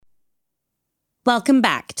Welcome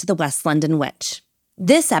back to the West London Witch.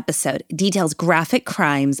 This episode details graphic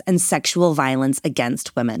crimes and sexual violence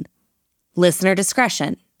against women. Listener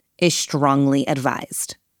discretion is strongly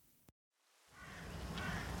advised.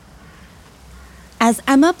 As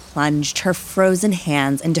Emma plunged her frozen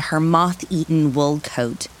hands into her moth-eaten wool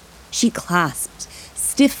coat, she clasped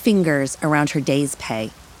stiff fingers around her day's pay.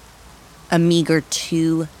 A meager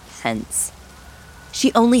 2 pence.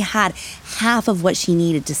 She only had half of what she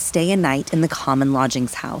needed to stay a night in the common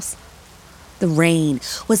lodgings house. The rain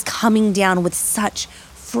was coming down with such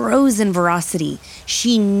frozen ferocity,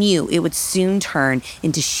 she knew it would soon turn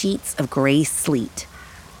into sheets of gray sleet.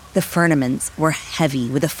 The firmaments were heavy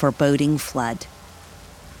with a foreboding flood.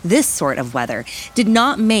 This sort of weather did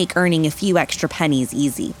not make earning a few extra pennies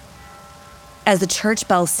easy. As the church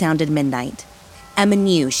bells sounded midnight, Emma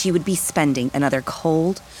knew she would be spending another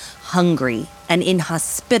cold, hungry, and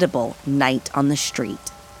inhospitable night on the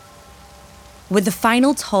street. With the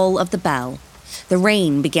final toll of the bell, the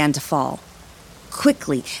rain began to fall.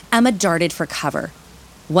 Quickly, Emma darted for cover.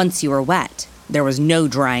 Once you were wet, there was no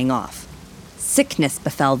drying off. Sickness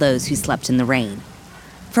befell those who slept in the rain.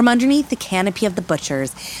 From underneath the canopy of the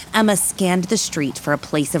butchers, Emma scanned the street for a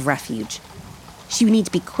place of refuge. She would need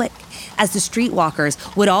to be quick, as the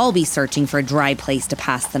streetwalkers would all be searching for a dry place to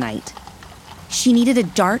pass the night. She needed a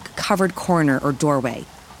dark, covered corner or doorway,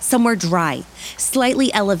 somewhere dry,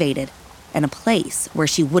 slightly elevated, and a place where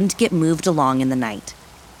she wouldn't get moved along in the night.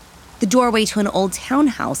 The doorway to an old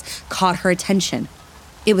townhouse caught her attention.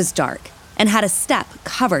 It was dark and had a step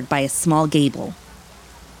covered by a small gable.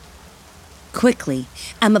 Quickly,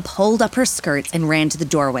 Emma pulled up her skirts and ran to the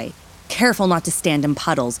doorway, careful not to stand in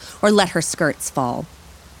puddles or let her skirts fall.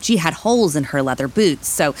 She had holes in her leather boots,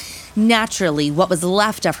 so naturally what was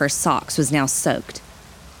left of her socks was now soaked.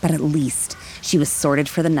 But at least she was sorted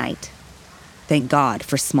for the night. Thank God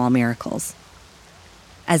for small miracles.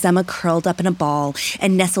 As Emma curled up in a ball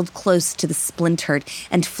and nestled close to the splintered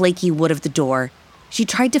and flaky wood of the door, she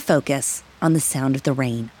tried to focus on the sound of the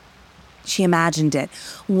rain. She imagined it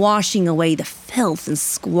washing away the filth and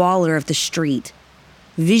squalor of the street,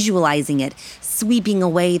 visualizing it sweeping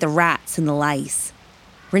away the rats and the lice,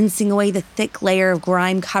 rinsing away the thick layer of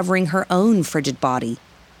grime covering her own frigid body,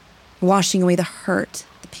 washing away the hurt,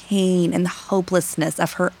 the pain, and the hopelessness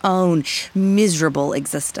of her own miserable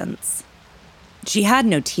existence. She had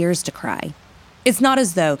no tears to cry. It's not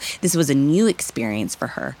as though this was a new experience for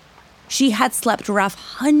her. She had slept rough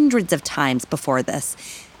hundreds of times before this,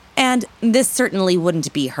 and this certainly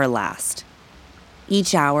wouldn't be her last.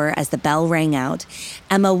 Each hour, as the bell rang out,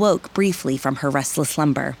 Emma woke briefly from her restless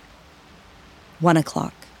slumber. 1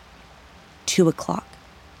 o'clock, 2 o'clock,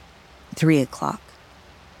 3 o'clock.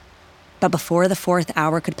 But before the 4th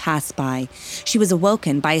hour could pass by, she was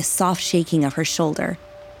awoken by a soft shaking of her shoulder.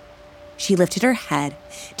 She lifted her head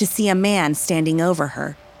to see a man standing over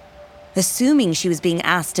her. Assuming she was being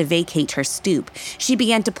asked to vacate her stoop, she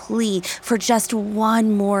began to plead for just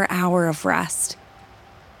 1 more hour of rest.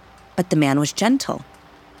 But the man was gentle,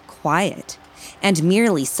 quiet, and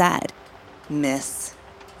merely said, "Miss,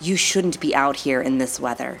 you shouldn't be out here in this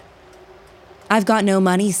weather." "I've got no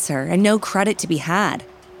money, sir, and no credit to be had."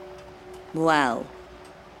 "Well,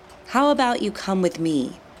 how about you come with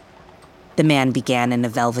me?" the man began in a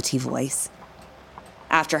velvety voice.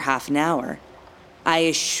 "After half an hour, I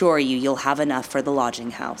assure you you'll have enough for the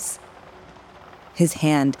lodging house." His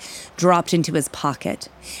hand dropped into his pocket,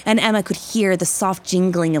 and Emma could hear the soft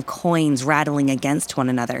jingling of coins rattling against one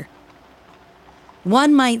another.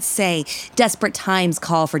 One might say desperate times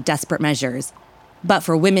call for desperate measures, but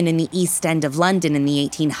for women in the East End of London in the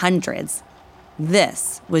 1800s,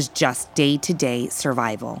 this was just day-to-day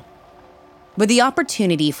survival. With the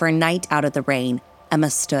opportunity for a night out of the rain,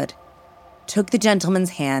 Emma stood, took the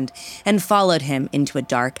gentleman's hand, and followed him into a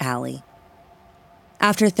dark alley.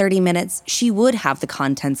 After 30 minutes, she would have the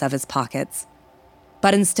contents of his pockets.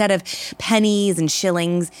 But instead of pennies and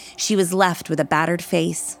shillings, she was left with a battered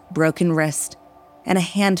face, broken wrist, and a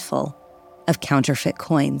handful of counterfeit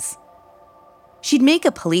coins. She'd make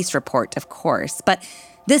a police report, of course, but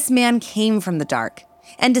this man came from the dark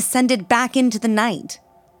and descended back into the night.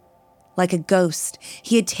 Like a ghost,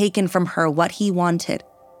 he had taken from her what he wanted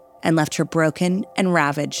and left her broken and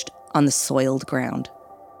ravaged on the soiled ground.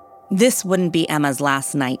 This wouldn't be Emma's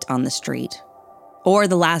last night on the street, or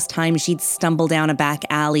the last time she'd stumble down a back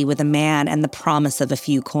alley with a man and the promise of a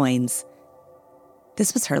few coins.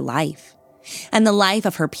 This was her life, and the life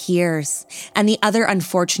of her peers, and the other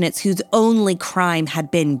unfortunates whose only crime had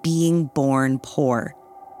been being born poor.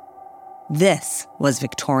 This was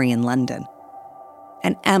Victorian London,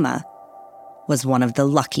 and Emma was one of the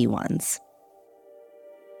lucky ones.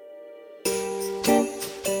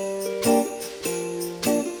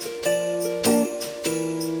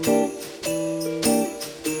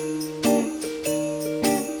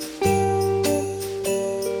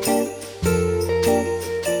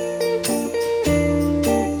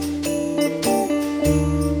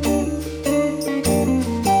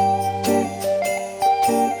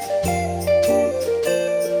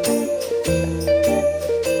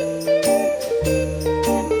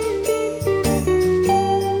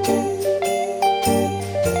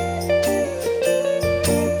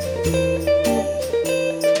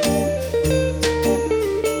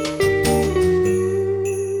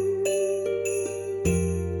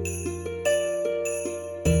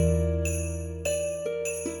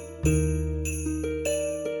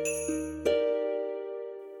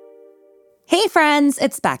 friends,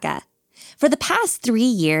 it's Becca. For the past 3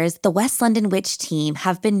 years, the West London Witch team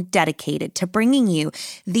have been dedicated to bringing you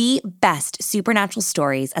the best supernatural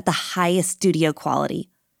stories at the highest studio quality.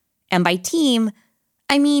 And by team,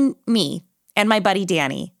 I mean me and my buddy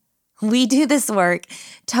Danny. We do this work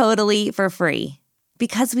totally for free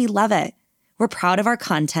because we love it. We're proud of our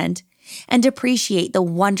content and appreciate the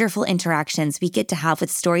wonderful interactions we get to have with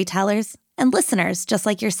storytellers and listeners just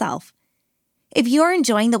like yourself. If you're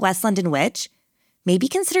enjoying the West London Witch, maybe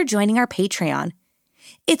consider joining our Patreon.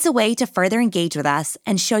 It's a way to further engage with us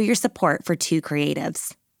and show your support for two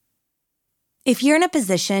creatives. If you're in a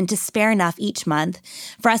position to spare enough each month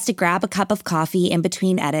for us to grab a cup of coffee in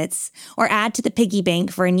between edits or add to the piggy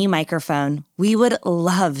bank for a new microphone, we would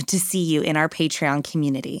love to see you in our Patreon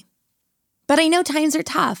community. But I know times are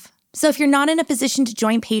tough, so if you're not in a position to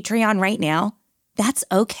join Patreon right now, that's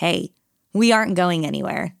okay. We aren't going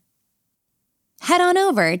anywhere. Head on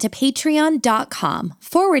over to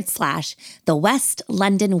patreon.com/The West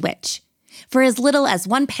London Witch. For as little as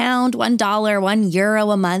 £1, $1,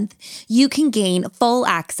 €1 a month, you can gain full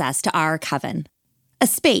access to our coven, a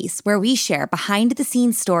space where we share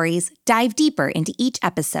behind-the-scenes stories, dive deeper into each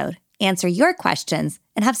episode, answer your questions,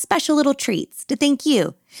 and have special little treats to thank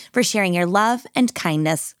you for sharing your love and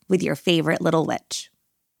kindness with your favorite little witch.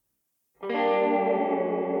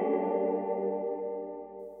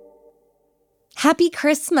 Happy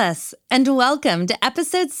Christmas, and welcome to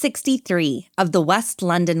episode 63 of The West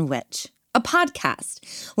London Witch, a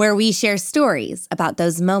podcast where we share stories about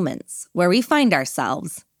those moments where we find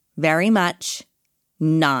ourselves very much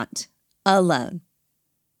not alone.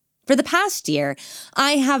 For the past year,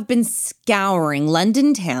 I have been scouring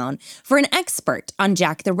London town for an expert on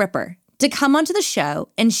Jack the Ripper to come onto the show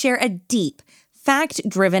and share a deep,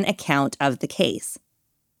 fact-driven account of the case.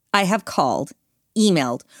 I have called,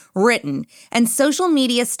 emailed, written, and social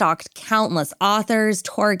media stalked countless authors,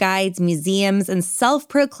 tour guides, museums, and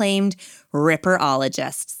self-proclaimed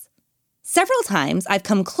Ripperologists. Several times I've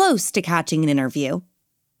come close to catching an interview,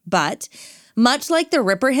 but much like the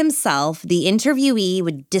Ripper himself, the interviewee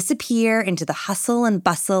would disappear into the hustle and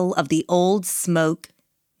bustle of the old smoke,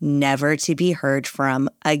 never to be heard from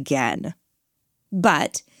again.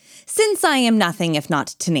 But since I am nothing if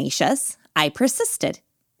not tenacious, I persisted.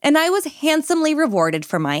 And I was handsomely rewarded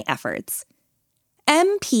for my efforts.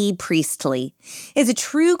 M.P. Priestley is a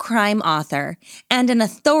true crime author and an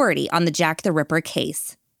authority on the Jack the Ripper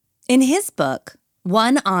case. In his book,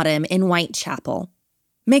 One Autumn in Whitechapel,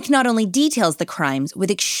 Mick not only details the crimes with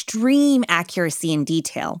extreme accuracy and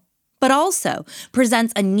detail, but also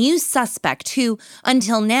presents a new suspect who,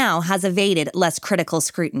 until now, has evaded less critical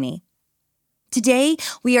scrutiny. Today,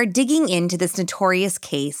 we are digging into this notorious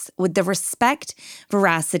case with the respect,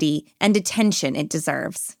 veracity, and attention it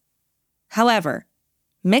deserves. However,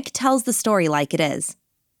 Mick tells the story like it is: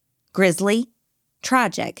 grisly,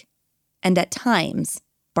 tragic, and at times,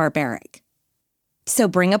 barbaric. So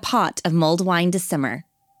bring a pot of mulled wine to simmer,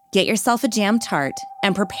 get yourself a jam tart,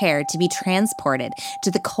 and prepare to be transported to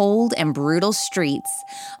the cold and brutal streets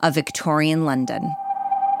of Victorian London.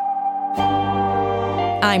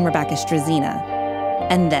 I'm Rebecca Strazina,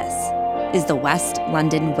 and this is The West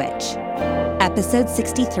London Witch, Episode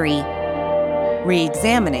 63,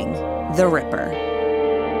 Re-examining the Ripper.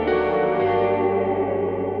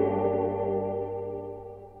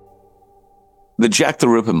 The Jack the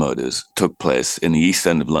Ripper murders took place in the East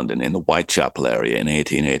End of London in the Whitechapel area in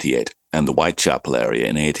 1888. And the Whitechapel area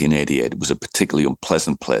in 1888 was a particularly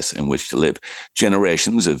unpleasant place in which to live.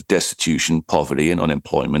 Generations of destitution, poverty, and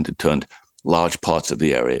unemployment had turned large parts of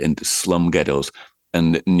the area into slum ghettos,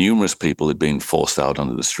 and numerous people had been forced out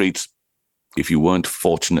onto the streets. If you weren't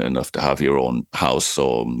fortunate enough to have your own house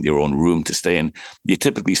or your own room to stay in, you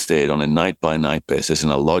typically stayed on a night-by-night basis in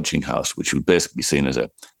a lodging house, which would basically be seen as a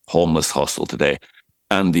homeless hostel today.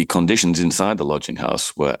 And the conditions inside the lodging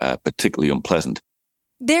house were particularly unpleasant.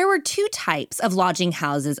 There were two types of lodging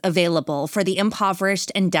houses available for the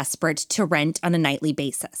impoverished and desperate to rent on a nightly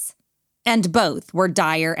basis. And both were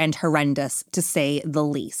dire and horrendous, to say the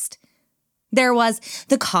least. There was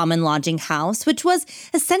the common lodging house, which was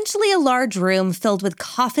essentially a large room filled with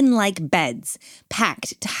coffin-like beds,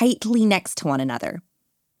 packed tightly next to one another.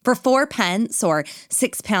 For 4 pence, or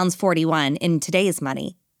 £6.41 in today's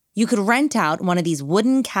money, you could rent out one of these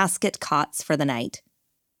wooden casket cots for the night.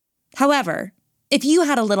 However, if you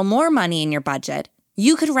had a little more money in your budget,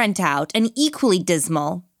 you could rent out an equally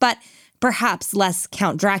dismal, but perhaps less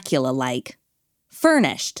Count Dracula-like,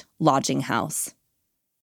 furnished lodging house.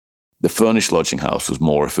 The furnished lodging house was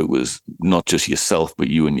more if it was not just yourself, but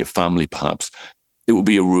you and your family, perhaps. It would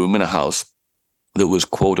be a room in a house that was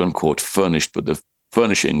quote-unquote furnished, but the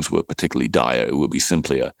furnishings were particularly dire, it would be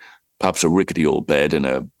simply perhaps a rickety old bed and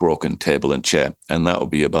a broken table and chair, and that would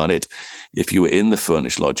be about it. If you were in the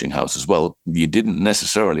furnished lodging house as well, you didn't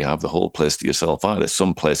necessarily have the whole place to yourself either.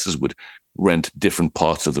 Some places would rent different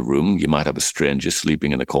parts of the room. You might have a stranger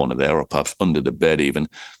sleeping in the corner there, or perhaps under the bed even.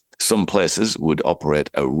 Some places would operate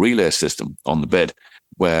a relay system on the bed,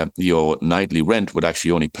 where your nightly rent would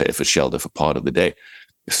actually only pay for shelter for part of the day.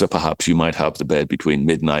 So perhaps you might have the bed between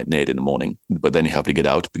midnight and 8 in the morning, but then you have to get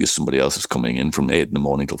out because somebody else is coming in from 8 in the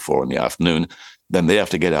morning till 4 in the afternoon. Then they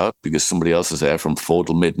have to get out because somebody else is there from 4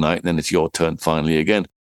 till midnight, and then it's your turn finally again.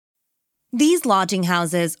 These lodging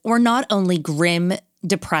houses were not only grim,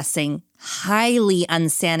 depressing, highly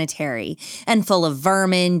unsanitary, and full of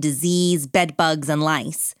vermin, disease, bedbugs, and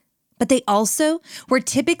lice, but they also were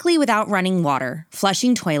typically without running water,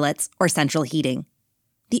 flushing toilets, or central heating.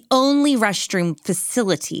 The only restroom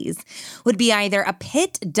facilities would be either a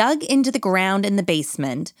pit dug into the ground in the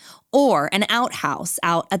basement or an outhouse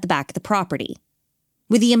out at the back of the property.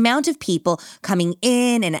 With the amount of people coming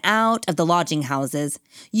in and out of the lodging houses,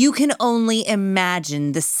 you can only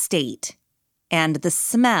imagine the state and the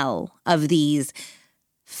smell of these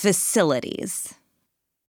facilities.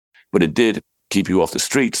 But it did keep you off the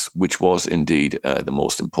streets, which was indeed the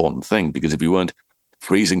most important thing, because if you weren't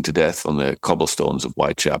freezing to death on the cobblestones of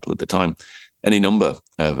Whitechapel at the time, any number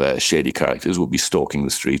of shady characters would be stalking the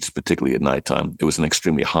streets, particularly at night time. It was an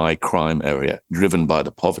extremely high crime area, driven by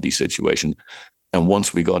the poverty situation. And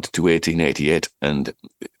once we got to 1888 and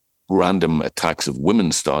random attacks of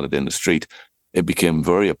women started in the street, it became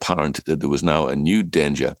very apparent that there was now a new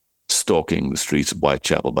danger stalking the streets of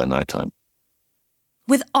Whitechapel by nighttime.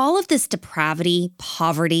 With all of this depravity,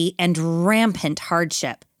 poverty, and rampant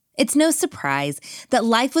hardship, it's no surprise that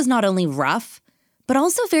life was not only rough, but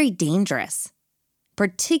also very dangerous,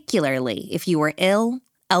 particularly if you were ill,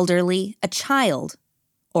 elderly, a child,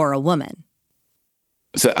 or a woman.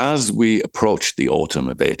 So as we approached the autumn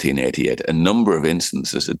of 1888, a number of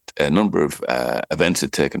events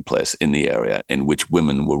had taken place in the area in which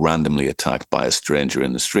women were randomly attacked by a stranger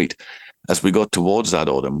in the street. As we got towards that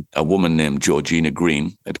autumn, a woman named Georgina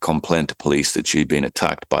Green had complained to police that she'd been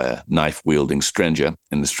attacked by a knife-wielding stranger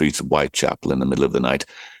in the streets of Whitechapel in the middle of the night,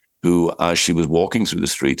 who, as she was walking through the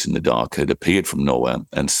streets in the dark, had appeared from nowhere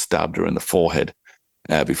and stabbed her in the forehead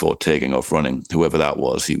before taking off running. Whoever that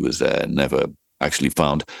was, he was never actually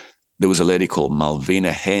found. There was a lady called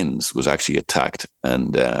Malvina Haynes was actually attacked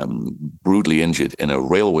and brutally injured in a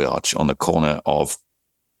railway arch on the corner of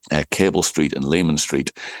Cable Street and Lehman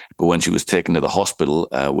Street. But when she was taken to the hospital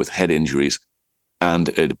with head injuries, and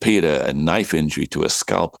it appeared a knife injury to her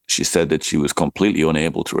scalp, she said that she was completely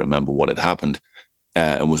unable to remember what had happened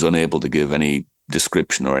and was unable to give any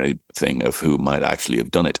description or anything of who might actually have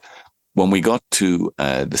done it. When we got to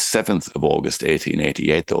the 7th of August,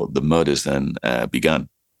 1888, though, the murders then began.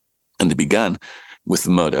 And they began with the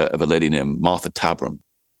murder of a lady named Martha Tabram.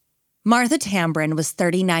 Martha Tambrin was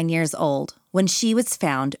 39 years old when she was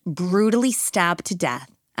found brutally stabbed to death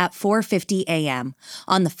at 4:50 a.m.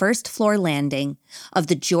 on the first floor landing of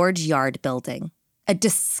the George Yard building, a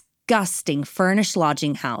disgusting furnished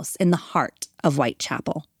lodging house in the heart of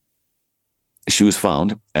Whitechapel. She was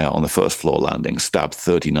found on the first floor landing, stabbed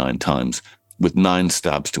 39 times, with 9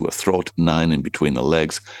 stabs to her throat, 9 in between the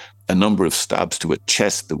legs, a number of stabs to her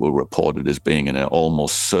chest that were reported as being in an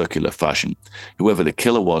almost circular fashion. Whoever the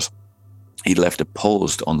killer was, he left her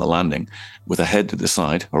posed on the landing with her head to the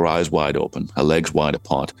side, her eyes wide open, her legs wide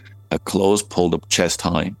apart, her clothes pulled up chest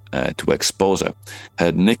high to expose her.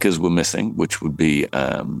 Her knickers were missing, which would be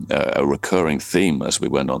a recurring theme as we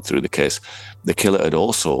went on through the case. The killer had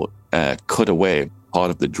also cut away part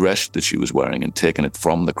of the dress that she was wearing and taken it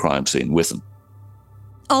from the crime scene with him.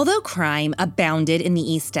 Although crime abounded in the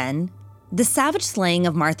East End, the savage slaying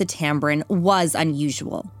of Martha Tambrin was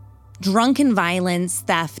unusual. Drunken violence,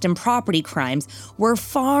 theft, and property crimes were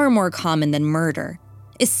far more common than murder,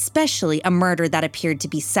 especially a murder that appeared to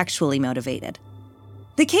be sexually motivated.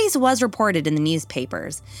 The case was reported in the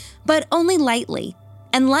newspapers, but only lightly,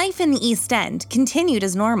 and life in the East End continued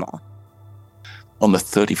as normal. On the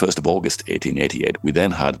 31st of August, 1888, we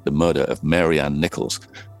then had the murder of Mary Ann Nichols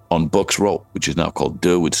on Bucks Row, which is now called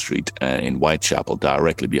Durwood Street in Whitechapel,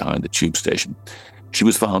 directly behind the tube station. She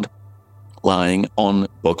was found lying on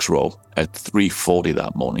Bucks Row at 3:40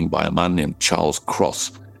 that morning by a man named Charles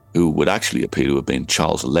Cross, who would actually appear to have been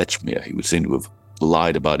Charles Lechmere. He would seem to have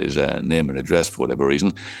lied about his name and address for whatever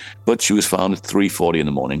reason. But she was found at 3:40 in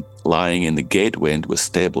the morning, lying in the gateway into a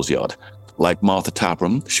stables yard. Like Martha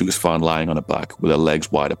Tabram, she was found lying on her back with her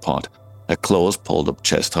legs wide apart. Her clothes pulled up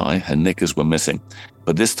chest high, her knickers were missing,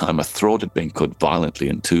 but this time her throat had been cut violently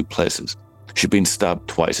in 2 places. She'd been stabbed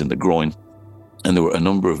twice in the groin, and there were a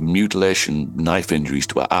number of mutilation knife injuries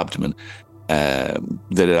to her abdomen that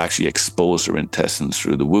had actually exposed her intestines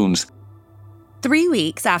through the wounds. 3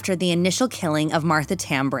 weeks after the initial killing of Martha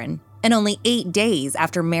Tambrin, and only 8 days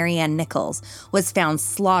after Marianne Nichols was found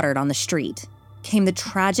slaughtered on the street, came the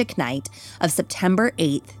tragic night of September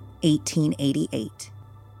 8th, 1888.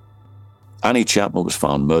 Annie Chapman was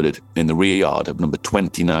found murdered in the rear yard of number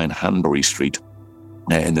 29 Hanbury Street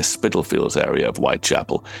in the Spitalfields area of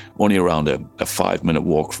Whitechapel, only around a 5-minute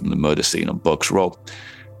walk from the murder scene on Bucks Row.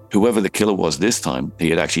 Whoever the killer was this time, he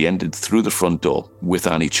had actually entered through the front door with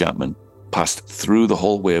Annie Chapman, passed through the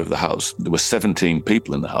hallway of the house. There were 17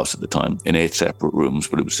 people in the house at the time, in 8 separate rooms,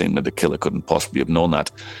 but it would seem that the killer couldn't possibly have known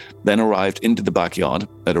that. Then arrived into the backyard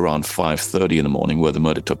at around 5:30 in the morning where the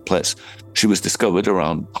murder took place. She was discovered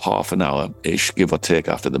around half an hour-ish, give or take,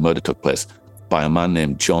 after the murder took place by a man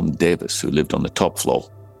named John Davis, who lived on the top floor.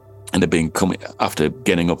 And after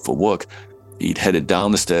getting up for work, he'd headed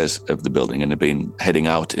down the stairs of the building and had been heading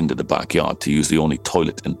out into the backyard to use the only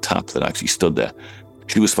toilet and tap that actually stood there.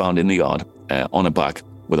 She was found in the yard, on her back,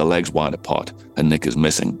 with her legs wide apart, her knickers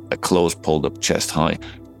missing, her clothes pulled up chest high.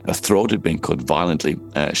 Her throat had been cut violently.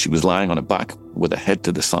 She was lying on her back with her head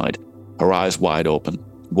to the side, her eyes wide open,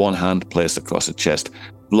 one hand placed across her chest.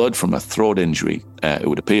 Blood from a throat injury, it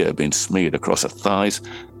would appear, had been smeared across her thighs.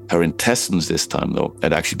 Her intestines this time, though,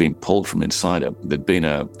 had actually been pulled from inside her. There'd been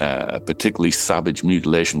a particularly savage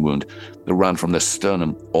mutilation wound that ran from the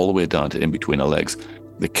sternum all the way down to in between her legs.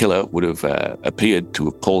 The killer would have appeared to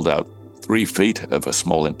have pulled out 3 feet of her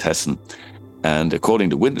small intestine, and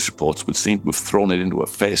according to witness reports, would seem to have thrown it into her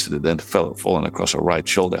face and had then fallen across her right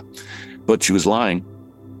shoulder. But she was lying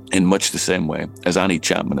in much the same way as Annie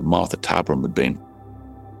Chapman and Martha Tambrin had been.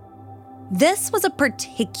 This was a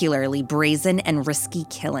particularly brazen and risky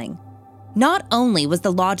killing. Not only was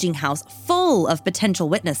the lodging house full of potential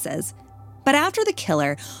witnesses, but after the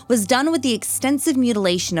killer was done with the extensive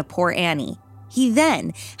mutilation of poor Annie, he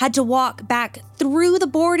then had to walk back through the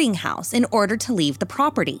boarding house in order to leave the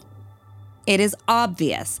property. It is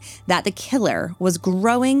obvious that the killer was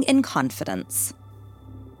growing in confidence.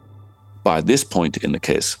 By this point in the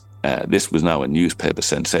case, this was now a newspaper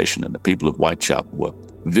sensation, and the people of Whitechapel were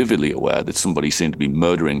vividly aware that somebody seemed to be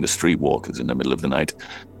murdering the streetwalkers in the middle of the night.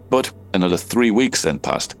 But another 3 weeks then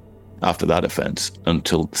passed after that offence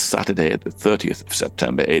until Saturday, the 30th of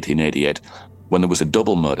September, 1888, when there was a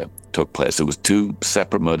double murder took place. There was 2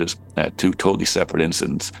 separate murders, 2 totally separate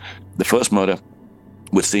incidents. The first murder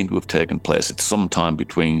would seem to have taken place at some time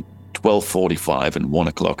between 12:45 and 1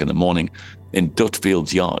 o'clock in the morning in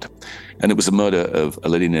Dutfield's yard. And it was a murder of a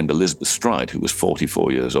lady named Elizabeth Stride, who was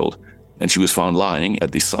 44 years old. And she was found lying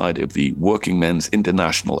at the side of the Working Men's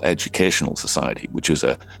International Educational Society, which was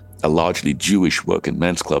a largely Jewish working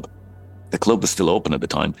men's club. The club was still open at the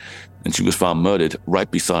time, and she was found murdered right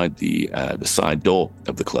beside the side door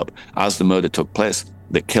of the club. As the murder took place,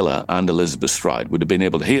 the killer and Elizabeth Stride would have been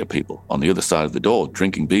able to hear people on the other side of the door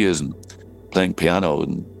drinking beers and playing piano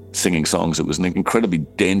and singing songs. It was an incredibly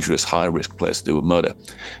dangerous, high-risk place to do a murder.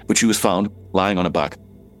 But she was found lying on her back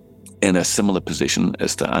in a similar position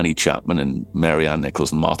as to Annie Chapman and Marianne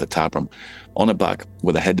Nichols and Martha Tambrin, on her back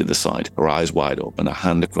with her head to the side, her eyes wide open, her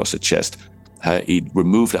hand across her chest. He'd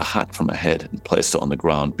removed a hat from her head and placed it on the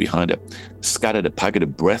ground behind her, scattered a packet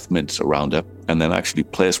of breath mints around her, and then actually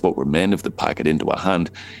placed what remained of the packet into her hand.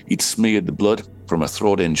 He'd smeared the blood from a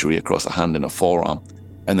throat injury across her hand and her forearm,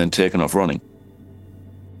 and then taken off running.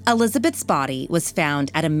 Elizabeth's body was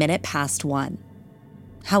found at 1:01.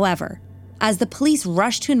 However, as the police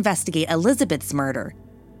rushed to investigate Elizabeth's murder,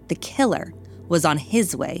 the killer was on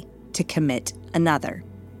his way to commit another.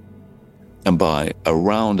 And by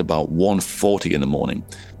around about 1:40 in the morning,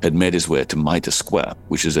 had made his way to Mitre Square,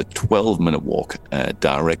 which is a 12-minute walk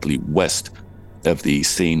directly west of the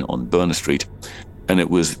scene on Burner Street. And it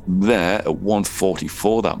was there at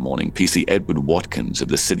 1:44 that morning, PC Edward Watkins of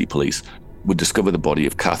the City Police would discover the body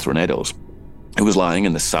of Catherine Eddowes, who was lying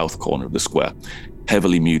in the south corner of the square,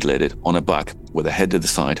 heavily mutilated, on her back, with her head to the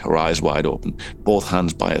side, her eyes wide open, both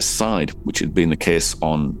hands by her side, which had been the case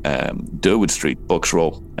on Durwood Street, Bucks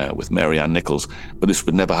Row, with Marianne Nichols. But this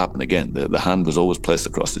would never happen again. The hand was always placed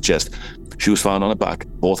across the chest. She was found on her back,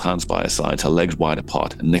 both hands by her sides, her legs wide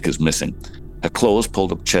apart, and knickers missing. Her clothes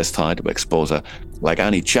pulled up chest high to expose her. Like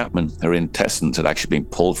Annie Chapman, her intestines had actually been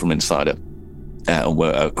pulled from inside her and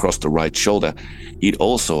were across the right shoulder. He'd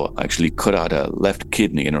also actually cut out her left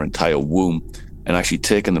kidney and her entire womb and actually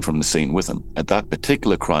taken them from the scene with him. At that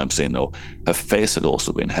particular crime scene, though, her face had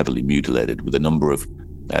also been heavily mutilated with a number of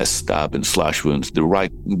stab and slash wounds.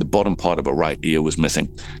 The bottom part of her right ear was missing.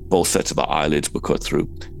 Both sets of her eyelids were cut through.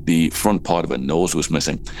 The front part of her nose was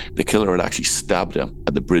missing. The killer had actually stabbed her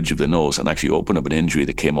at the bridge of the nose and actually opened up an injury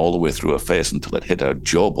that came all the way through her face until it hit her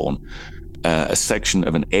jawbone. A section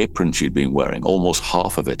of an apron she'd been wearing, almost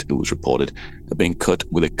half of it was reported, had been cut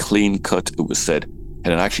with a clean cut, it was said, and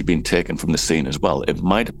had actually been taken from the scene as well. It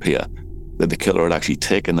might appear that the killer had actually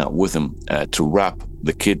taken that with him to wrap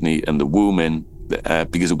the kidney and the womb in,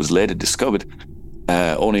 because it was later discovered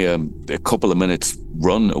only a couple of minutes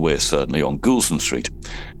run away, certainly, on Goulston Street,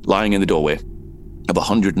 lying in the doorway of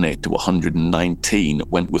 108 to 119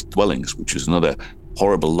 Wentworth Dwellings, which was another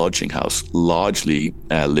horrible lodging house, largely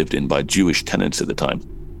lived in by Jewish tenants at the time.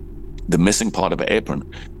 The missing part of her apron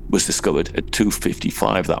was discovered at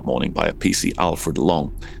 2:55 that morning by a PC Alfred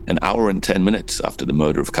Long, an hour and 10 minutes after the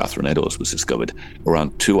murder of Catherine Eddowes was discovered,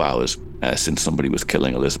 around 2 hours since somebody was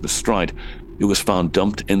killing Elizabeth Stride. It was found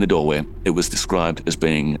dumped in the doorway. It was described as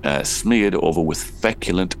being smeared over with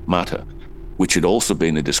feculent matter, which had also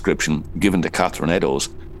been a description given to Catherine Eddowes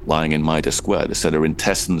lying in Mitre Square. They said her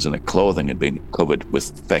intestines and her clothing had been covered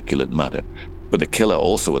with feculent matter. But the killer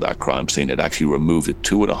also at that crime scene had actually removed a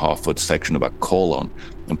 2.5-foot section of her colon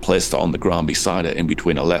and placed it on the ground beside her in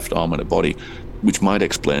between her left arm and her body, which might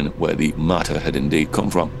explain where the matter had indeed come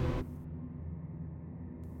from.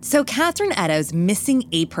 So Catherine Eddowes' missing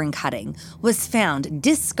apron cutting was found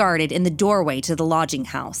discarded in the doorway to the lodging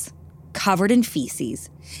house, covered in feces,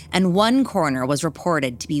 and one corner was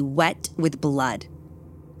reported to be wet with blood.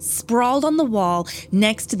 Sprawled on the wall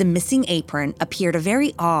next to the missing apron appeared a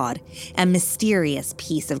very odd and mysterious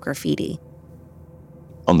piece of graffiti.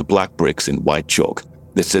 On the black bricks in white chalk,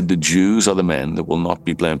 they said, "The Jews are the men that will not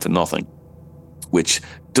be blamed for nothing," which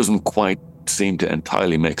doesn't quite seem to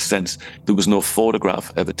entirely make sense. There was no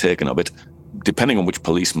photograph ever taken of it. Depending on which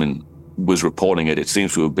policeman was reporting it, it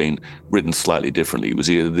seems to have been written slightly differently. It was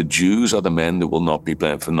either "The Jews are the men that will not be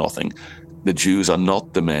blamed for nothing," "The Jews are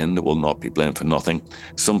not the men that will not be blamed for nothing."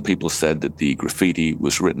 Some people said that the graffiti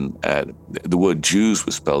was written, the word Jews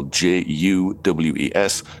was spelled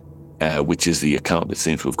Juwes, which is the account that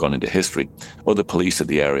seems to have gone into history. Other police in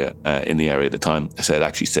the area at the time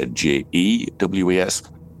actually said Jews.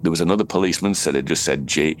 There was another policeman said it just said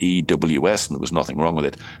Jews, and there was nothing wrong with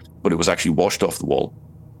it. But it was actually washed off the wall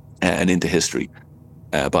and into history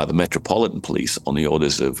by the Metropolitan Police on the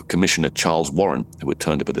orders of Commissioner Charles Warren, who had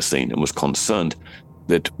turned up at the scene and was concerned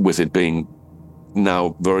that with it being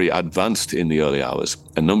now very advanced in the early hours,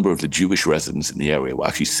 a number of the Jewish residents in the area were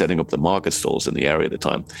actually setting up the market stalls in the area at the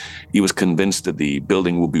time. He was convinced that the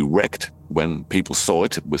building would be wrecked when people saw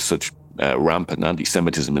it with such rampant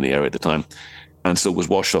anti-Semitism in the area at the time, and so it was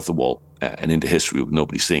washed off the wall and into history with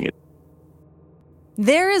nobody seeing it.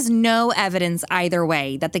 There is no evidence either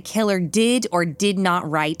way that the killer did or did not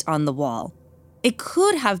write on the wall. It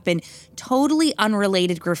could have been totally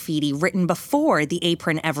unrelated graffiti written before the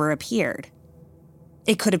apron ever appeared.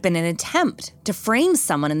 It could have been an attempt to frame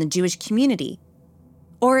someone in the Jewish community.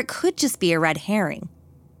 Or it could just be a red herring.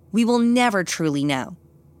 We will never truly know.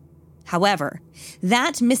 However,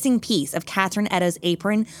 that missing piece of Catherine Eddowes'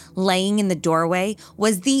 apron laying in the doorway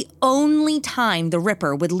was the only time the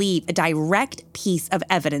Ripper would leave a direct piece of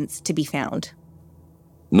evidence to be found.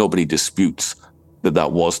 Nobody disputes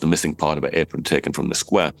that was the missing part of her apron taken from the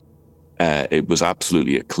square. It was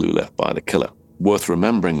absolutely a clue left by the killer. Worth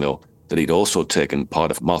remembering, though, that he'd also taken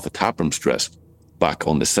part of Martha Tapram's dress back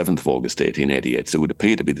on the 7th of August, 1888, so it would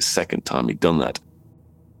appear to be the second time he'd done that.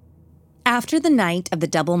 After the night of the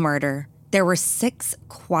double murder, there were 6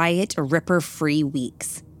 quiet, Ripper-free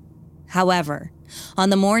weeks. However,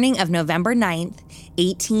 on the morning of November 9th,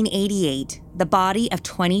 1888, the body of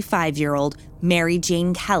 25-year-old Mary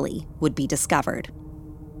Jane Kelly would be discovered.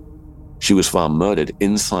 She was found murdered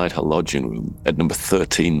inside her lodging room at number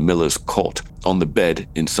 13 Miller's Court, on the bed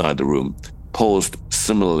inside the room, posed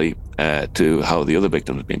similarly to how the other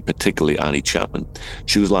victims had been, particularly Annie Chapman.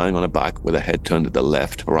 She was lying on her back with her head turned to the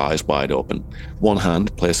left, her eyes wide open, one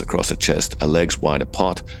hand placed across her chest, her legs wide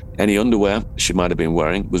apart. Any underwear she might have been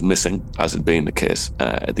wearing was missing, as had been the case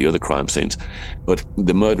at the other crime scenes. But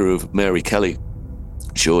the murder of Mary Kelly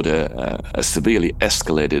showed a severely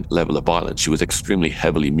escalated level of violence. She was extremely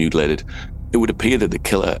heavily mutilated. It would appear that the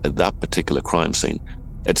killer at that particular crime scene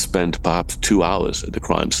had spent perhaps 2 hours at the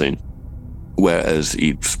crime scene, whereas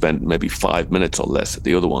he'd spent maybe 5 minutes or less at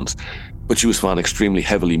the other ones. But she was found extremely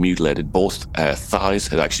heavily mutilated. Both thighs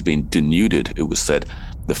had actually been denuded, it was said.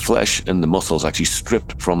 The flesh and the muscles actually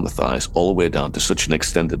stripped from the thighs all the way down to such an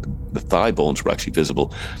extent that the thigh bones were actually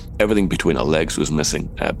visible. Everything between her legs was missing.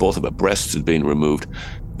 Both of her breasts had been removed.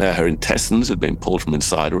 Her intestines had been pulled from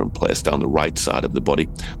inside her and placed down the right side of the body.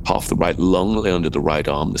 Half the right lung lay under the right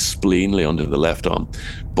arm. The spleen lay under the left arm.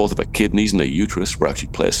 Both of her kidneys and her uterus were actually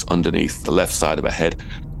placed underneath the left side of her head.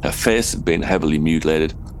 Her face had been heavily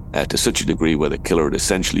mutilated to such a degree where the killer had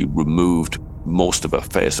essentially removed most of her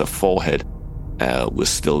face. Her forehead was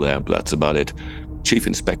still there, but that's about it. Chief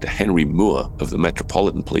Inspector Henry Moore of the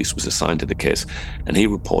Metropolitan Police was assigned to the case, and he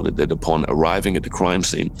reported that upon arriving at the crime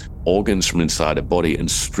scene, organs from inside her body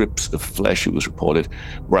and strips of flesh, it was reported,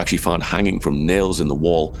 were actually found hanging from nails in the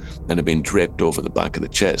wall and had been draped over the back of the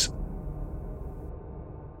chairs.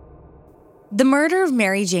 The murder of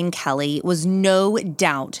Mary Jane Kelly was no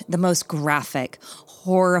doubt the most graphic,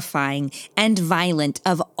 horrifying, and violent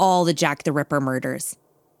of all the Jack the Ripper murders.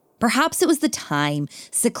 Perhaps it was the time,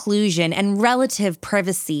 seclusion, and relative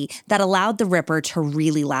privacy that allowed the Ripper to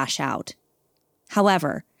really lash out.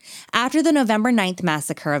 However, after the November 9th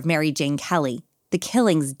massacre of Mary Jane Kelly, the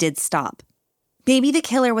killings did stop. Maybe the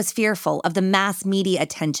killer was fearful of the mass media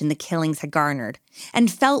attention the killings had garnered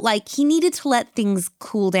and felt like he needed to let things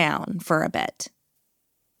cool down for a bit.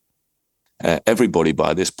 Everybody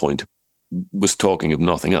by this point was talking of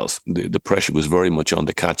nothing else. The pressure was very much on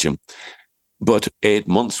to catch him. But 8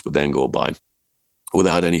 months would then go by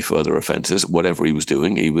without any further offences. Whatever he was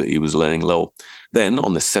doing, he was laying low. Then,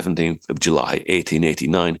 on the 17th of July,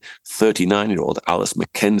 1889, 39-year-old Alice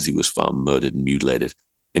Mackenzie was found murdered and mutilated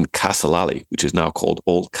in Castle Alley, which is now called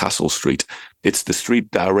Old Castle Street. It's the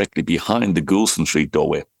street directly behind the Goulston Street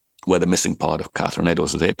doorway, where the missing part of Catherine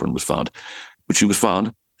Eddowes' apron was found. But she was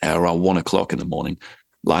found around 1 o'clock in the morning,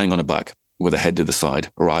 lying on her back, with her head to the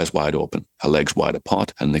side, her eyes wide open, her legs wide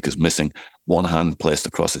apart, her knickers missing, one hand placed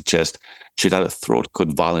across her chest. She'd had her throat cut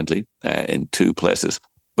violently in 2 places,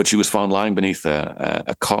 but she was found lying beneath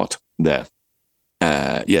a cot there.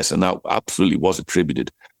 Yes, and that absolutely was attributed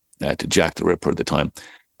to Jack the Ripper at the time.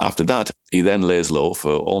 After that, he then lays low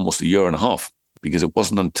for almost a year and a half, because it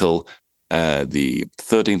wasn't until the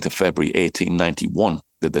 13th of February, 1891,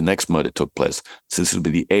 that the next murder took place. So this would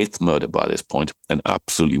be the 8th murder by this point, and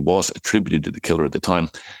absolutely was attributed to the killer at the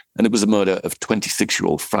time. And it was the murder of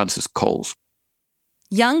 26-year-old Frances Coles.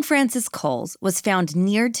 Young Frances Coles was found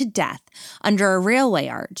near to death under a railway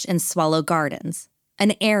arch in Swallow Gardens,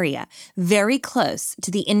 an area very close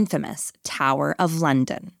to the infamous Tower of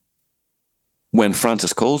London. When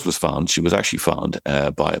Frances Coles was found, she was actually found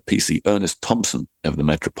by a PC, Ernest Thompson of the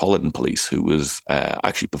Metropolitan Police, who was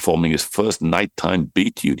actually performing his first nighttime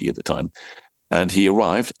beat duty at the time. And he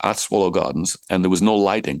arrived at Swallow Gardens, and there was no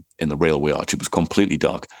lighting in the railway arch. It was completely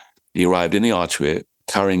dark. He arrived in the archway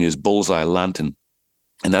carrying his bullseye lantern.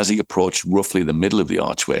 And as he approached roughly the middle of the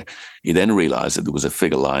archway, he then realized that there was a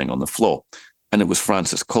figure lying on the floor. And it was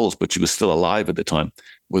Frances Coles, but she was still alive at the time,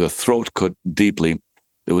 with her throat cut deeply.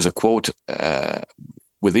 There was a quote,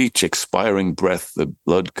 with each expiring breath, the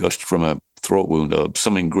blood gushed from a throat wound, or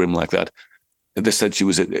something grim like that. They said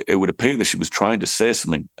it would appear that she was trying to say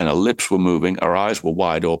something, and her lips were moving, her eyes were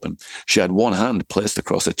wide open. She had one hand placed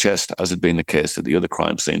across her chest, as had been the case at the other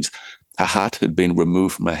crime scenes. Her hat had been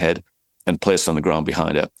removed from her head and placed on the ground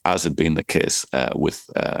behind her, as had been the case with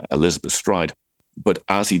Elizabeth Stride. But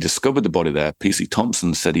as he discovered the body there, PC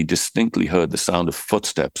Thompson said he distinctly heard the sound of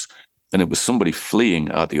footsteps, and it was somebody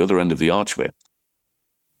fleeing at the other end of the archway.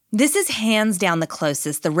 This is hands down the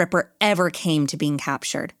closest the Ripper ever came to being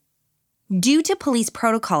captured. Due to police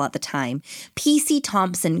protocol at the time, PC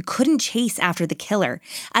Thompson couldn't chase after the killer,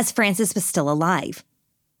 as Frances was still alive.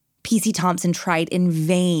 PC Thompson tried in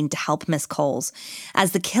vain to help Miss Coles,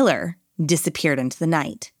 as the killer disappeared into the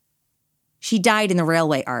night. She died in the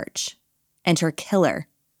railway arch, and her killer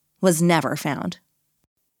was never found.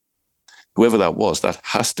 Whoever that was, that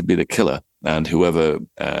has to be the killer. And whoever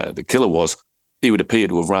the killer was, he would appear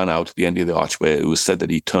to have ran out at the end of the archway. It was said that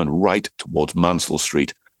he turned right towards Mansell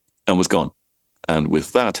Street and was gone. And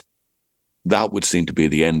with that, that would seem to be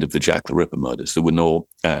the end of the Jack the Ripper murders. There were no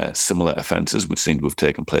similar offences which seem to have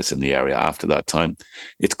taken place in the area after that time.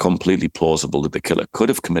 It's completely plausible that the killer could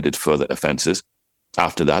have committed further offences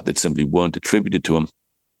after that simply weren't attributed to him.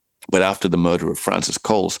 But after the murder of Frances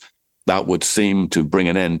Coles, that would seem to bring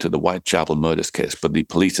an end to the Whitechapel murders case. But the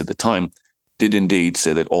police at the time did indeed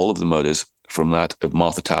say that all of the murders from that of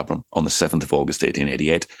Martha Tabram on the 7th of August,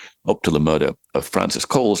 1888, up to the murder of Frances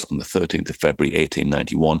Coles on the 13th of February,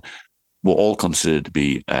 1891, were all considered to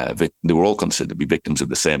be victims of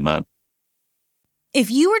the same man. If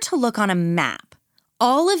you were to look on a map,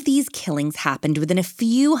 all of these killings happened within a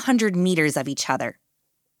few hundred meters of each other.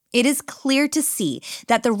 It is clear to see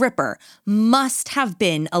that the Ripper must have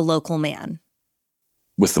been a local man.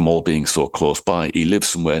 With them all being so close by, he lives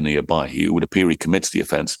somewhere nearby. It would appear he commits the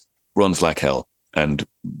offence, runs like hell, And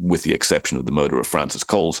with the exception of the murder of Frances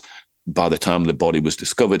Coles, by the time the body was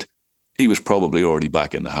discovered, he was probably already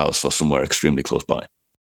back in the house or somewhere extremely close by.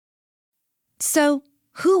 So,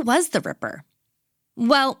 who was the Ripper?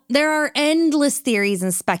 Well, there are endless theories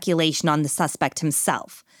and speculation on the suspect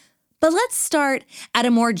himself. But let's start at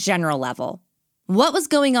a more general level. What was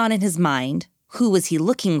going on in his mind? Who was he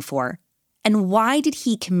looking for? And why did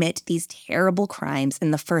he commit these terrible crimes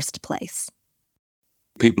in the first place?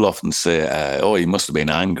 People often say, he must have been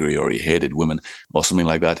angry or he hated women or something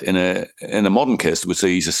like that. In a modern case, we would say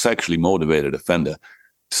he's a sexually motivated offender.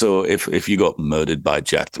 So if you got murdered by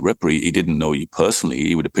Jack the Ripper, he didn't know you personally.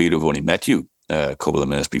 He would appear to have only met you a couple of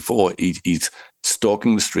minutes before. He's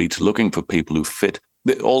stalking the streets, looking for people who fit.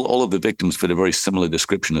 All of the victims fit a very similar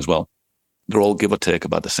description as well. They're all give or take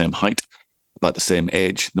about the same height, about the same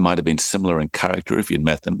age. They might have been similar in character if you'd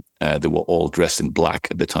met them. They were all dressed in black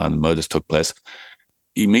at the time the murders took place.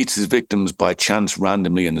 He meets his victims by chance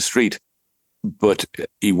randomly in the street, but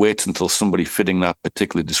he waits until somebody fitting that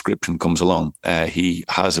particular description comes along. He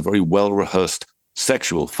has a very well-rehearsed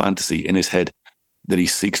sexual fantasy in his head that he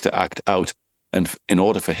seeks to act out. And in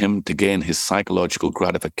order for him to gain his psychological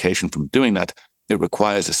gratification from doing that, it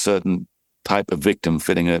requires a certain type of victim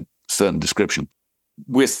fitting a certain description.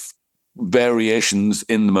 With variations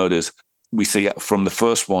in the murders, we see from the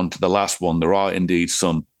first one to the last one, there are indeed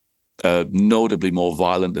some notably more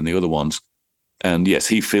violent than the other ones. And yes,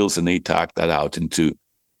 he feels the need to act that out and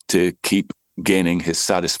to keep gaining his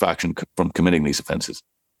satisfaction from committing these offenses.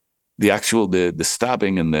 The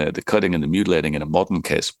stabbing and the cutting and the mutilating in a modern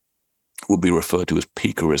case would be referred to as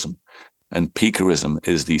piquerism. And piquerism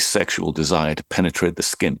is the sexual desire to penetrate the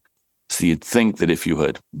skin. So you'd think that if you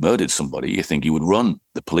had murdered somebody, you think you would run.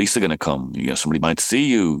 The police are going to come. Somebody might see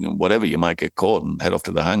you, whatever. You might get caught and head off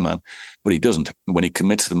to the hangman. But he doesn't. When he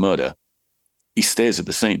commits the murder, he stays at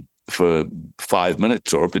the scene for 5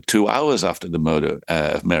 minutes or up to 2 hours after the murder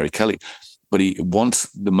of Mary Kelly. But once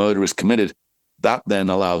the murder is committed, that then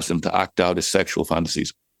allows him to act out his sexual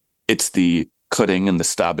fantasies. It's the cutting and the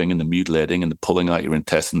stabbing and the mutilating and the pulling out your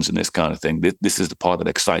intestines and this kind of thing. This is the part that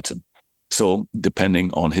excites him. So depending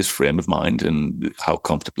on his frame of mind and how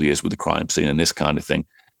comfortable he is with the crime scene and this kind of thing,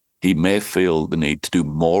 he may feel the need to do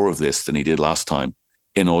more of this than he did last time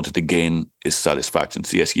in order to gain his satisfaction.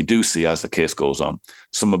 So yes, you do see as the case goes on,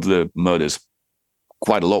 some of the murders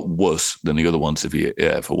quite a lot worse than the other ones,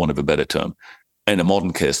 for want of a better term. In a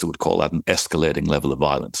modern case, they would call that an escalating level of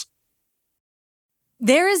violence.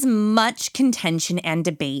 There is much contention and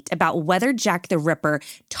debate about whether Jack the Ripper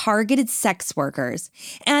targeted sex workers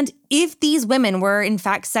and if these women were in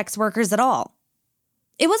fact sex workers at all.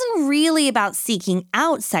 It wasn't really about seeking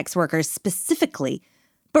out sex workers specifically,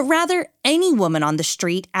 but rather any woman on the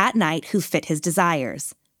street at night who fit his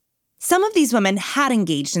desires. Some of these women had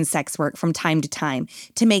engaged in sex work from time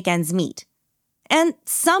to make ends meet, and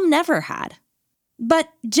some never had. But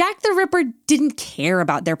Jack the Ripper didn't care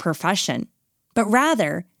about their profession, but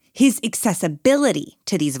rather his accessibility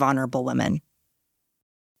to these vulnerable women.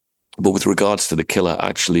 But with regards to the killer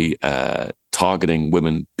actually targeting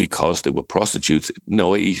women because they were prostitutes,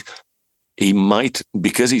 no, he might,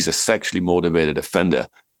 because he's a sexually motivated offender,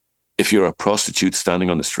 if you're a prostitute standing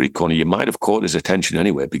on the street corner, you might have caught his attention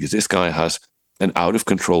anyway, because this guy has an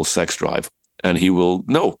out-of-control sex drive, and he will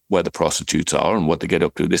know where the prostitutes are and what they get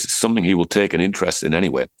up to. This is something he will take an interest in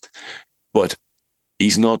anyway. But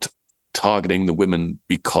he's not targeting the women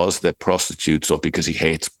because they're prostitutes or because he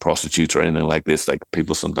hates prostitutes or anything like this, like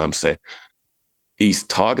people sometimes say. He's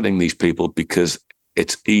targeting these people because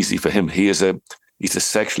it's easy for him. He's a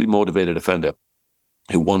sexually motivated offender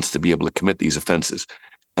who wants to be able to commit these offenses.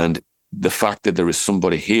 And the fact that there is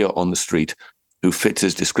somebody here on the street who fits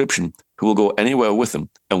his description, who will go anywhere with him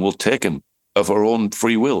and will take him of her own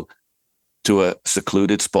free will to a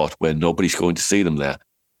secluded spot where nobody's going to see them there.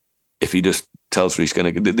 If he just tells her he's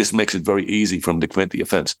going to, this makes it very easy for him to commit the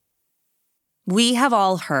offense. We have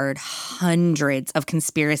all heard hundreds of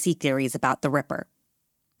conspiracy theories about the Ripper.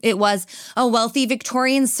 It was a wealthy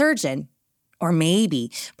Victorian surgeon, or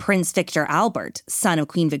maybe Prince Victor Albert, son of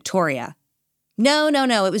Queen Victoria. No,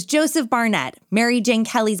 it was Joseph Barnett, Mary Jane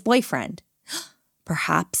Kelly's boyfriend.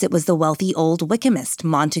 Perhaps it was the wealthy old Wykehamist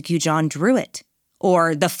Montague John Druitt,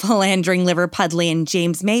 or the philandering Liverpudlian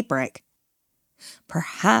James Maybrick.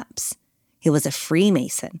 Perhaps it was a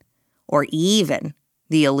Freemason, or even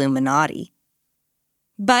the Illuminati.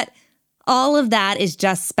 But all of that is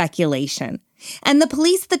just speculation, and the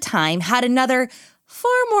police at the time had another,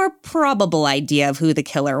 far more probable idea of who the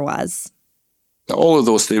killer was. All of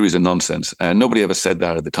those theories are nonsense, and nobody ever said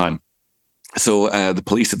that at the time. So the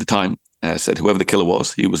police at the time said whoever the killer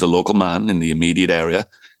was, he was a local man in the immediate area.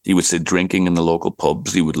 He would sit drinking in the local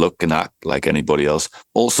pubs. He would look and act like anybody else.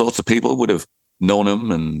 All sorts of people would have known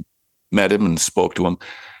him and met him and spoke to him.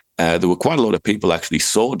 There were quite a lot of people actually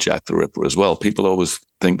saw Jack the Ripper as well. People always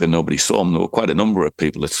think that nobody saw him. There were quite a number of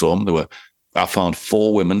people that saw him. I found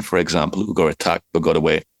 4 women, for example, who got attacked but got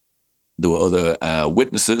away. There were other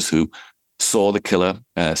witnesses who saw the killer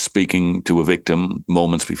speaking to a victim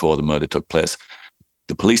moments before the murder took place.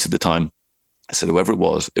 The police at the time said whoever it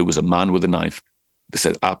was a man with a knife. They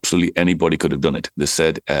said absolutely anybody could have done it. They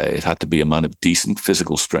said it had to be a man of decent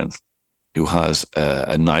physical strength who has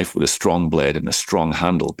a knife with a strong blade and a strong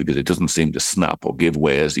handle, because it doesn't seem to snap or give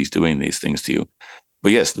way as he's doing these things to you.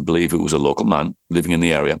 But yes, they believe it was a local man living in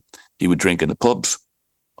the area. He would drink in the pubs.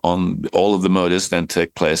 On all of the murders then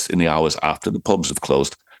take place in the hours after the pubs have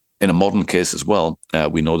closed. In a modern case as well,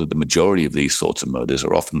 we know that the majority of these sorts of murders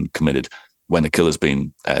are often committed when the killer's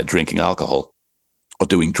been drinking alcohol or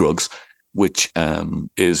doing drugs, which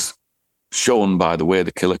is shown by the way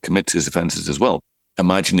the killer commits his offences as well.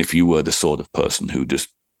 Imagine if you were the sort of person who just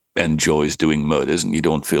enjoys doing murders and you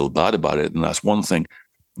don't feel bad about it, and that's one thing.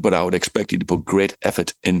 But I would expect you to put great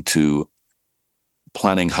effort into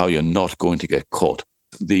planning how you're not going to get caught.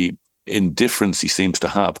 The indifference he seems to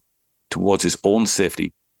have towards his own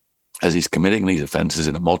safety as he's committing these offences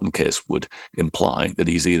in a modern case would imply that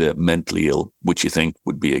he's either mentally ill, which you think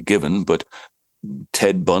would be a given, but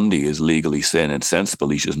Ted Bundy is legally sane and sensible,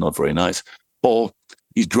 he's just not very nice, or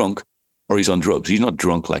he's drunk, or he's on drugs. He's not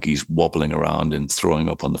drunk like he's wobbling around and throwing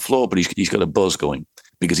up on the floor, but he's got a buzz going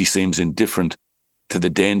because he seems indifferent to the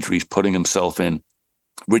danger he's putting himself in.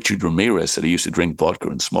 Richard Ramirez said he used to drink vodka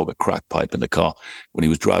and smoke a crack pipe in the car when he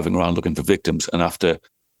was driving around looking for victims. And after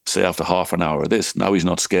half an hour of this, now he's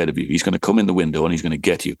not scared of you. He's going to come in the window and he's going to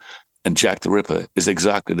get you. And Jack the Ripper is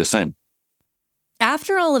exactly the same.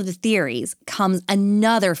 After all of the theories comes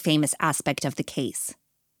another famous aspect of the case,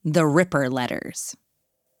 the Ripper letters.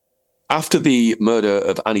 After the murder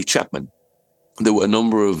of Annie Chapman, there were a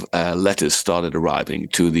number of letters started arriving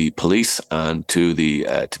to the police and to the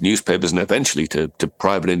to newspapers and eventually to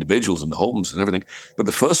private individuals and homes and everything. But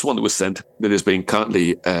the first one that was sent, that has been kind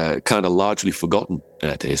of largely forgotten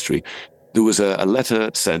to history, there was a letter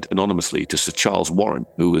sent anonymously to Sir Charles Warren,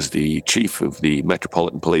 who was the chief of the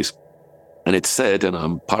Metropolitan Police. And it said, and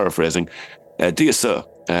I'm paraphrasing, "Dear Sir,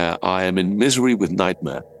 I am in misery with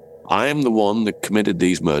nightmare. I am the one that committed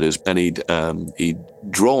these murders," and he'd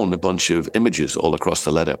drawn a bunch of images all across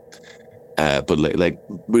the letter, but like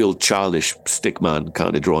real childish stickman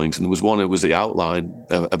kind of drawings. And there was one, it was the outline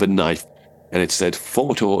of a knife, and it said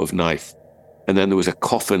 "photo of knife," and then there was a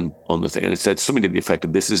coffin on the thing, and it said something to the effect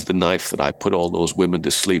of, "This is the knife that I put all those women to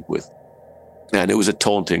sleep with." And it was a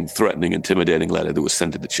taunting, threatening, intimidating letter that was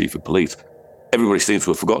sent to the chief of police. Everybody seems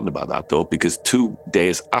to have forgotten about that, though, because 2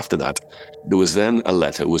 days after that, there was then a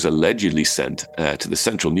letter was allegedly sent to the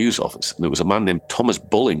Central News Office. And there was a man named Thomas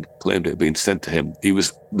Bulling claimed it had been sent to him. He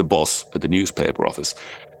was the boss at the newspaper office.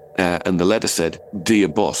 And the letter said, "Dear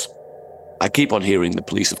boss, I keep on hearing the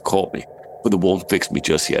police have caught me, but they won't fix me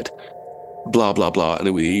just yet. Blah, blah, blah."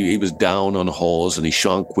 And he was down on whores and he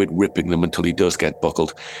shan't quit ripping them until he does get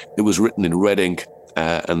buckled. It was written in red ink,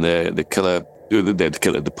 and the killer...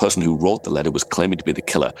 The person who wrote the letter was claiming to be the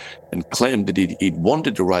killer and claimed that he'd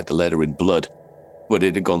wanted to write the letter in blood, but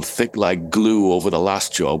it had gone thick like glue over the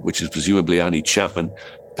last job, which is presumably Annie Chapman.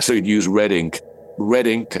 So he'd use red ink. Red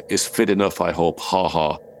ink is fit enough, I hope. Ha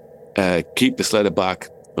ha. Keep this letter back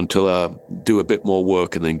until I do a bit more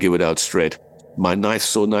work and then give it out straight. My knife's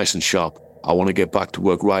so nice and sharp. I want to get back to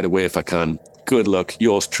work right away if I can. Good luck.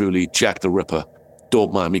 Yours truly, Jack the Ripper.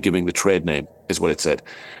 Don't mind me giving the trade name, is what it said.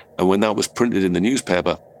 And when that was printed in the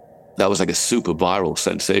newspaper, that was like a super viral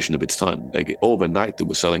sensation of its time. Like overnight, they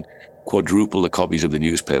were selling quadruple the copies of the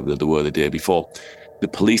newspaper that there were the day before. The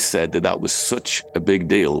police said that was such a big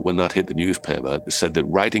deal when that hit the newspaper. They said that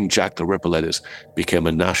writing Jack the Ripper letters became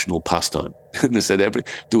a national pastime. And they said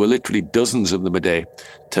there were literally dozens of them a day,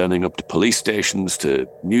 turning up to police stations, to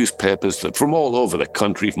newspapers, from all over the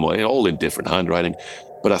country, from all in different handwriting.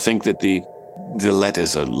 But I think that the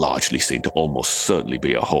letters are largely seen to almost certainly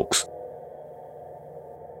be a hoax.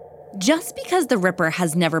 Just because the Ripper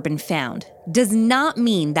has never been found does not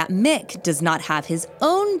mean that Mick does not have his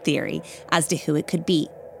own theory as to who it could be.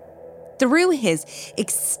 Through his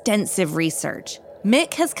extensive research,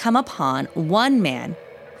 Mick has come upon one man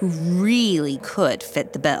who really could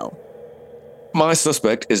fit the bill. My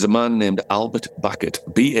suspect is a man named Albert Bachert,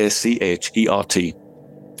 Bachert.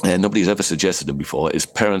 Nobody's ever suggested him before. His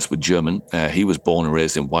parents were German. He was born and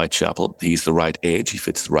raised in Whitechapel. He's the right age. He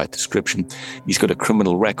fits the right description. He's got a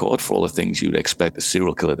criminal record for all the things you'd expect a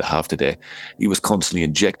serial killer to have today. He was constantly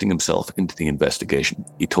injecting himself into the investigation.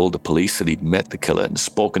 He told the police that he'd met the killer and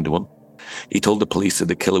spoken to him. He told the police that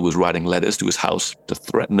the killer was writing letters to his house to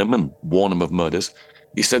threaten him and warn him of murders.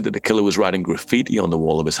 He said that the killer was writing graffiti on the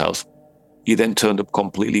wall of his house. He then turned up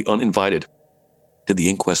completely uninvited to the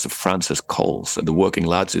inquest of Francis Coles at the Working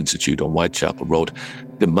Lads Institute on Whitechapel Road,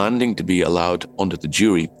 demanding to be allowed under the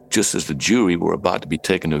jury, just as the jury were about to be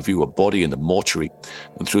taken to view a body in the mortuary,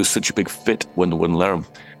 and threw such a big fit when they wouldn't let him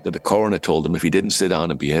that the coroner told him if he didn't sit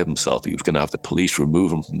down and behave himself, he was going to have the police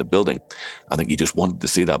remove him from the building. I think he just wanted to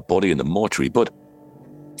see that body in the mortuary, but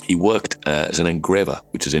he worked as an engraver,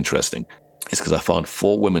 which is interesting. It's because I found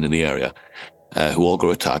 4 women in the area who all got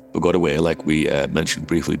attacked but got away, like we mentioned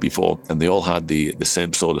briefly before, and they all had the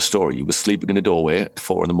same sort of story. You were sleeping in a doorway at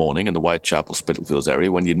 4 a.m. in the Whitechapel, Spitalfields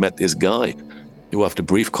area when you'd met this guy who, after a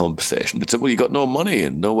brief conversation, had said, well, you got no money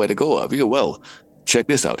and nowhere to go, have you? Well, check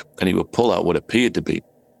this out. And he would pull out what appeared to be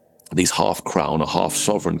these half-crown or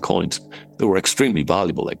half-sovereign coins that were extremely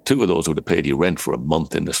valuable. Like 2 of those would have paid you rent for a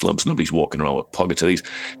month in the slums. Nobody's walking around with pockets of these.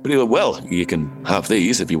 But he went, well, you can have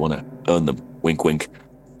these if you want to earn them. Wink, wink.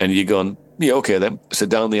 And you're going, yeah, okay then. So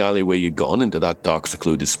down the alleyway you'd gone into that dark,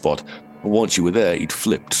 secluded spot. And once you were there, he'd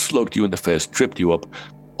flipped, slugged you in the face, tripped you up,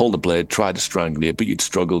 pulled the blade, tried to strangle you, but you'd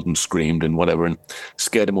struggled and screamed and whatever and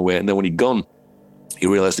scared him away. And then when he'd gone, he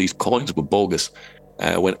realized these coins were bogus.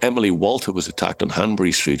 When Emily Walter was attacked on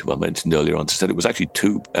Hanbury Street, who I mentioned earlier on, she said it was actually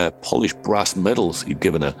 2 polished brass medals he'd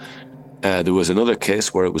given her. There was another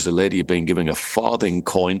case where it was a lady had been given a farthing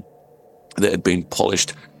coin that had been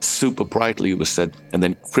polished super brightly, it was said, and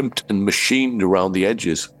then crimped and machined around the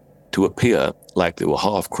edges to appear like they were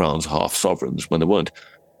half crowns, half sovereigns when they weren't.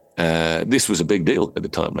 This was a big deal at the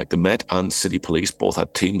time. Like the Met and City Police both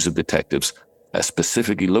had teams of detectives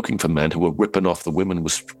specifically looking for men who were ripping off the women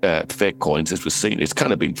with fake coins. This was seen. It's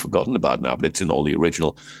kind of been forgotten about now, but it's in all the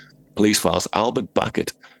original police files. Albert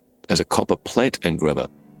Backett, as a copper plate engraver,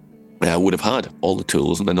 would have had all the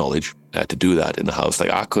tools and the knowledge to do that in the house.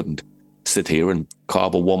 Like I couldn't sit here and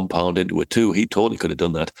carve a £1 into a 2. He totally could have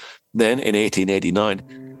done that. Then in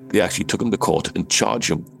 1889, they actually took him to court and charged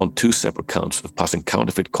him on 2 separate counts of passing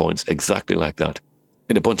counterfeit coins exactly like that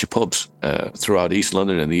in a bunch of pubs throughout East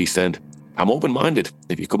London and the East End. I'm open-minded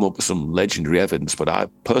if you come up with some legendary evidence, but I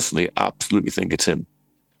personally absolutely think it's him.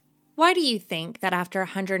 Why do you think that after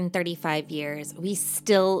 135 years, we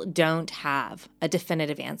still don't have a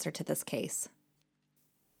definitive answer to this case?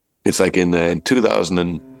 It's like in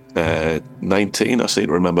 2019, I seem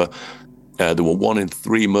to remember, there were 1 in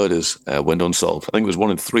 3 murders went unsolved. I think it was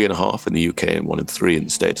 1 in 3.5 in the UK and 1 in 3 in the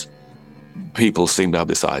States. People seem to have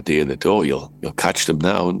this idea that, you'll catch them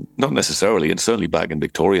now. And not necessarily, and certainly back in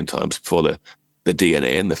Victorian times before the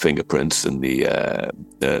DNA and the fingerprints and the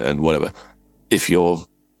and whatever. If you're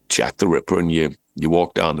Jack the Ripper and you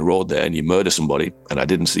walk down the road there and you murder somebody and I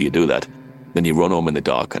didn't see you do that, then you run home in the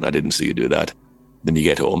dark and I didn't see you do that, then you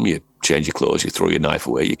get home, you change your clothes, you throw your knife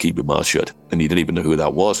away, you keep your mouth shut, and you didn't even know who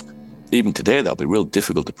that was. Even today, that'll be real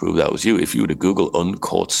difficult to prove that was you. If you were to Google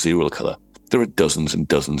uncaught serial killer, there are dozens and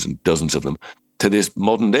dozens and dozens of them. To this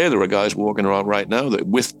modern day, there are guys walking around right now that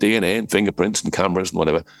with DNA and fingerprints and cameras and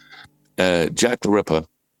whatever. Jack the Ripper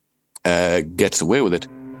gets away with it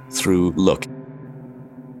through luck.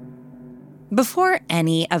 Before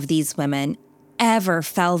any of these women ever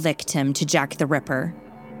fell victim to Jack the Ripper,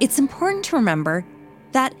 it's important to remember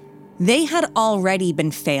that they had already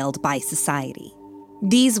been failed by society.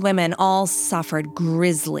 These women all suffered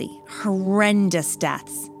grisly, horrendous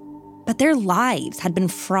deaths. But their lives had been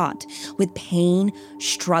fraught with pain,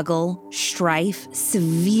 struggle, strife,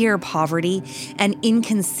 severe poverty, and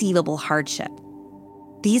inconceivable hardship.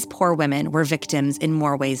 These poor women were victims in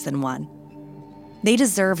more ways than one. They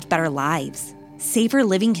deserved better lives, safer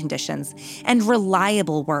living conditions, and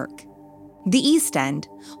reliable work. The East End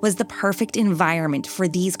was the perfect environment for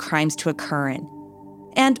these crimes to occur in.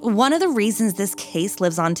 And one of the reasons this case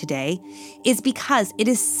lives on today is because it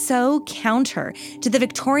is so counter to the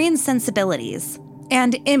Victorian sensibilities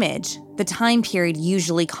and image the time period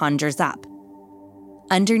usually conjures up.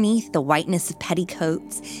 Underneath the whiteness of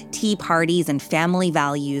petticoats, tea parties, and family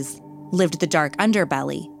values lived the dark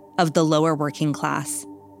underbelly of the lower working class.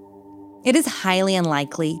 It is highly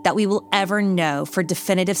unlikely that we will ever know for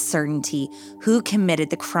definitive certainty who committed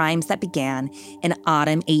the crimes that began in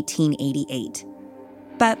autumn 1888.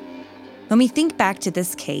 But when we think back to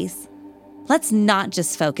this case, let's not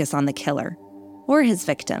just focus on the killer or his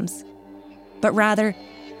victims, but rather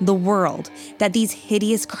the world that these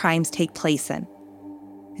hideous crimes take place in.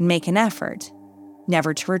 and make an effort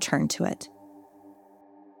never to return to it.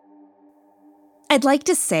 I'd like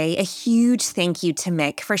to say a huge thank you to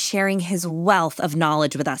Mick for sharing his wealth of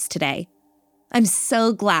knowledge with us today. I'm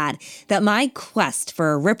so glad that my quest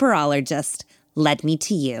for a ripperologist led me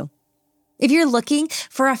to you. If you're looking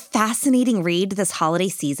for a fascinating read this holiday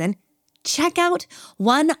season, check out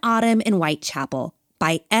One Autumn in Whitechapel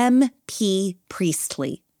by M.P.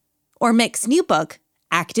 Priestley, or Mick's new book,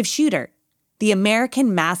 Active Shooter, The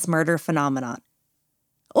American Mass Murder Phenomenon.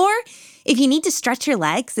 Or if you need to stretch your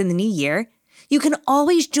legs in the new year, you can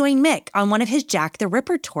always join Mick on one of his Jack the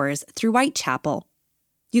Ripper tours through Whitechapel.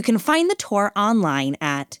 You can find the tour online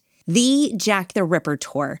at The Jack the Ripper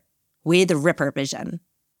Tour with Ripper Vision.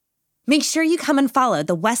 Make sure you come and follow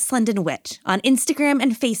the West London Witch on Instagram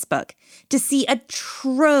and Facebook to see a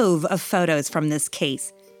trove of photos from this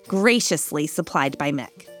case, graciously supplied by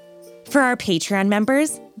Mick. For our Patreon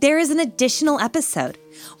members, there is an additional episode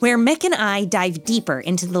where Mick and I dive deeper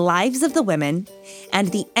into the lives of the women and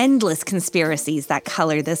the endless conspiracies that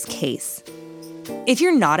color this case. If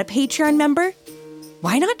you're not a Patreon member,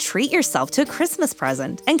 why not treat yourself to a Christmas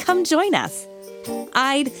present and come join us?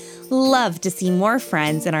 I'd love to see more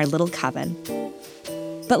friends in our little coven.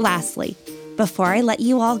 But lastly, before I let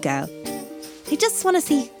you all go, I just want to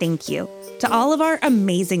say thank you to all of our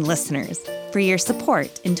amazing listeners for your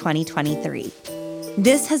support in 2023.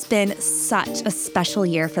 This has been such a special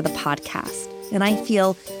year for the podcast, and I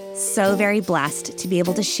feel so very blessed to be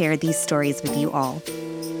able to share these stories with you all.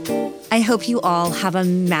 I hope you all have a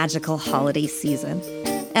magical holiday season,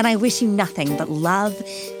 and I wish you nothing but love,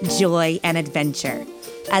 joy, and adventure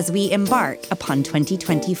as we embark upon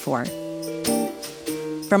 2024.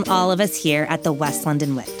 From all of us here at the West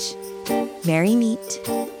London Witch, Merry Meet,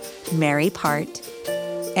 Merry Part,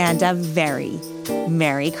 and a very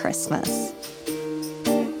Merry Christmas.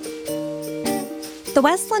 The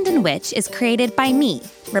West London Witch is created by me,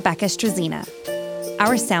 Rebecca Strazina.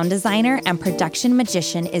 Our sound designer and production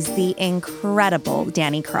magician is the incredible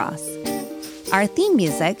Danny Cross. Our theme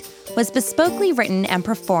music was bespokely written and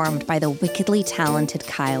performed by the wickedly talented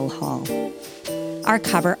Kyle Hall. Our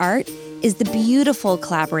cover art is the beautiful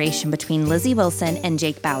collaboration between Lizzie Wilson and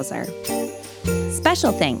Jake Bowser.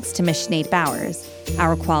 Special thanks to Miss Sinead Bowers,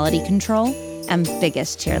 our quality control and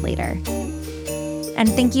biggest cheerleader. And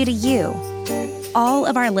thank you to you, all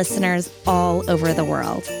of our listeners all over the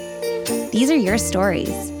world. These are your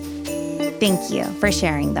stories. Thank you for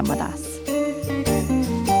sharing them with us.